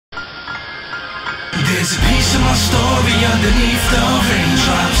There's a piece of my story underneath the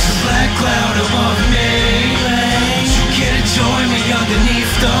raindrops, a black cloud above me. You can't join me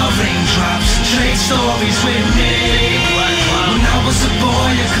underneath the raindrops, trade stories with me. When I was a boy,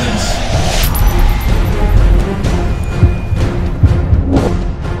 I couldn't see.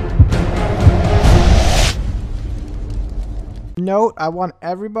 Note, I want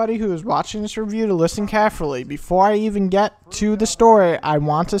everybody who is watching this review to listen carefully. Before I even get to the story, I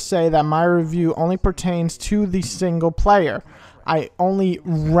want to say that my review only pertains to the single player. I only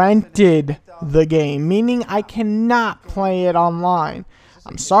rented the game, meaning I cannot play it online.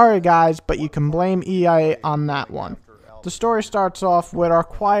 I'm sorry guys, but you can blame EA on that one. The story starts off with our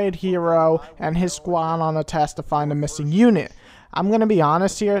quiet hero and his squad on a task to find a missing unit. I'm going to be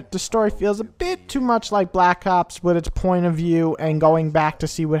honest here, the story feels a bit too much like Black Ops with its point of view and going back to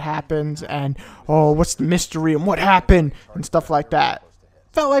see what happens and, oh, what's the mystery and what happened and stuff like that.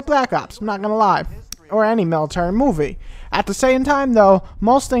 Felt like Black Ops, I'm not going to lie, or any military movie. At the same time though,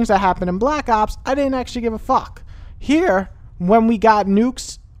 most things that happen in Black Ops, I didn't actually give a fuck. Here, when we got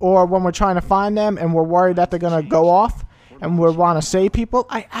nukes or when we're trying to find them and we're worried that they're going to go off, and we want to save people,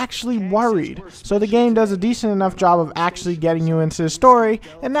 I actually worried. So the game does a decent enough job of actually getting you into the story,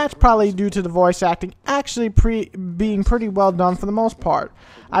 and that's probably due to the voice acting actually being pretty well done for the most part.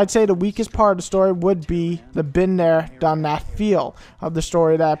 I'd say the weakest part of the story would be the been there, done that feel of the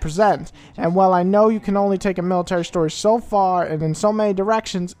story that it presents. And while I know you can only take a military story so far and in so many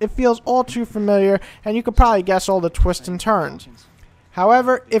directions, it feels all too familiar, and you could probably guess all the twists and turns.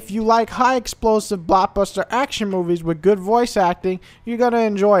 However, if you like high explosive blockbuster action movies with good voice acting, you're going to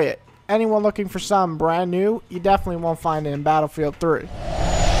enjoy it. Anyone looking for something brand new, you definitely won't find it in Battlefield 3.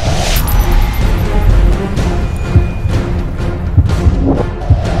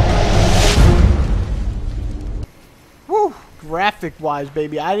 Woo! Graphic wise,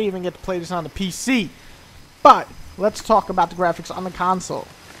 baby, I didn't even get to play this on the PC. But let's talk about the graphics on the console.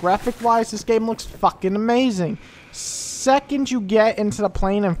 Graphic wise, this game looks fucking amazing. Second you get into the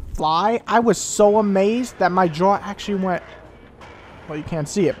plane and fly, I was so amazed that my jaw actually went, well, you can't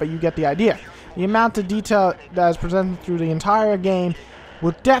see it, but you get the idea. The amount of detail that is presented through the entire game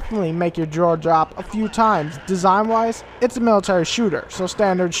will definitely make your jaw drop a few times. Design wise, it's a military shooter, so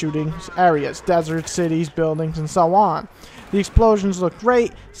standard shooting areas, desert, cities, buildings, and so on. The explosions look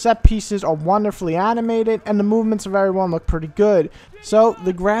great, set pieces are wonderfully animated, and the movements of everyone look pretty good. So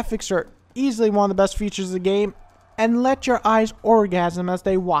the graphics are easily one of the best features of the game, and let your eyes orgasm as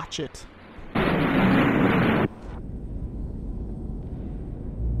they watch it.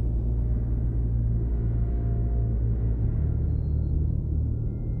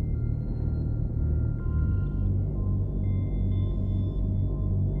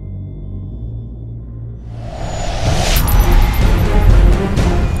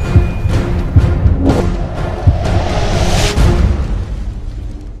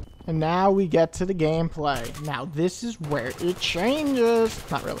 And now we get to the gameplay. Now this is where it changes.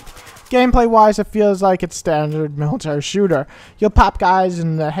 Not really. Gameplay wise, it feels like it's standard military shooter. You'll pop guys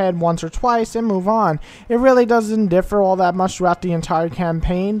in the head once or twice and move on. It really doesn't differ all that much throughout the entire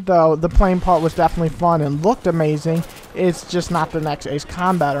campaign, though the plane part was definitely fun and looked amazing. It's just not the next Ace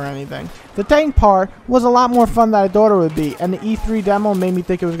Combat or anything. The tank part was a lot more fun than I thought it would be, and the E3 demo made me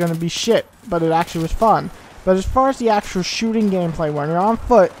think it was going to be shit, but it actually was fun. But as far as the actual shooting gameplay when you're on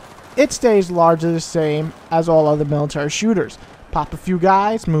foot, it stays largely the same as all other military shooters. Pop a few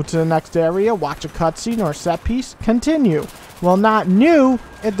guys, move to the next area, watch a cutscene or a set piece, continue. While not new,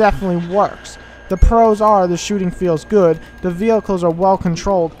 it definitely works. The pros are the shooting feels good, the vehicles are well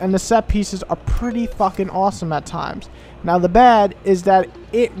controlled, and the set pieces are pretty fucking awesome at times. Now the bad is that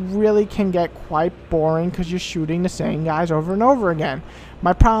it really can get quite boring because you're shooting the same guys over and over again.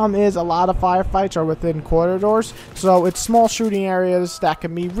 My problem is a lot of firefights are within corridors, so it's small shooting areas that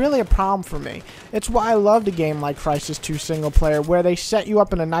can be really a problem for me. It's why I loved a game like Crysis 2 single player, where they set you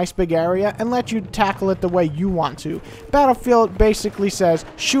up in a nice big area and let you tackle it the way you want to. Battlefield basically says,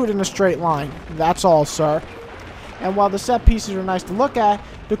 shoot in a straight line. That's all, sir. And while the set pieces are nice to look at,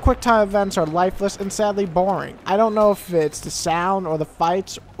 the QuickTime events are lifeless and sadly boring. I don't know if it's the sound or the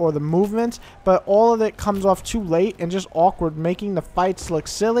fights or the movements, but all of it comes off too late and just awkward, making the fights look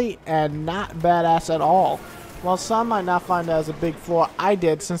silly and not badass at all. While some might not find that as a big flaw, I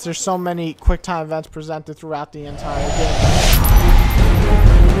did, since there's so many QuickTime events presented throughout the entire game.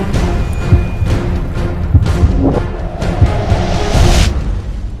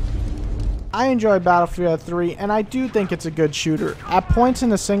 I enjoy Battlefield 3, and I do think it's a good shooter. At points in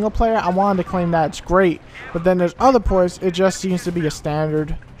the single player, I wanted to claim that it's great, but then there's other points it just seems to be a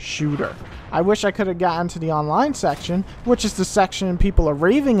standard shooter. I wish I could have gotten to the online section, which is the section people are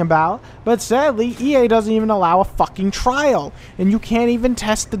raving about, but sadly, EA doesn't even allow a fucking trial, and you can't even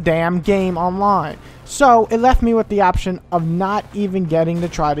test the damn game online. So, it left me with the option of not even getting to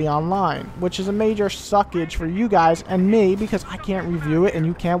try the online, which is a major suckage for you guys and me because I can't review it and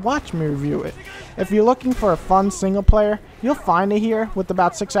you can't watch me review it. If you're looking for a fun single player, you'll find it here with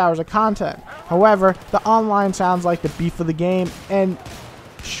about 6 hours of content. However, the online sounds like the beef of the game and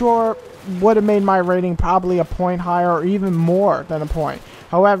sure would have made my rating probably a point higher or even more than a point.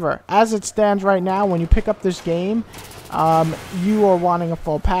 However, as it stands right now, when you pick up this game, you are wanting a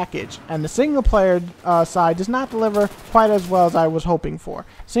full package, and the single player side does not deliver quite as well as I was hoping for.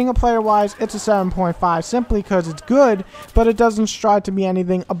 Single player wise, it's a 7.5 simply because it's good, but it doesn't strive to be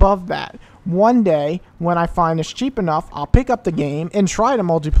anything above that. One day, when I find it's cheap enough, I'll pick up the game and try the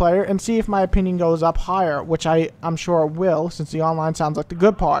multiplayer and see if my opinion goes up higher, which I'm sure it will, since the online sounds like the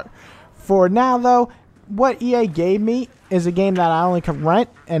good part. For now, though, what EA gave me is a game that I only can rent,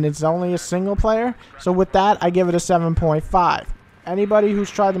 and it's only a single player. So with that, I give it a 7.5. Anybody who's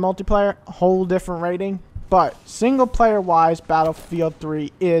tried the multiplayer, a whole different rating. But single player wise, Battlefield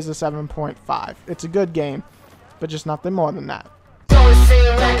 3 is a 7.5. It's a good game, but just nothing more than that. Don't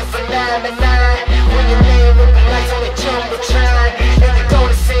seem like a phenomenon when you live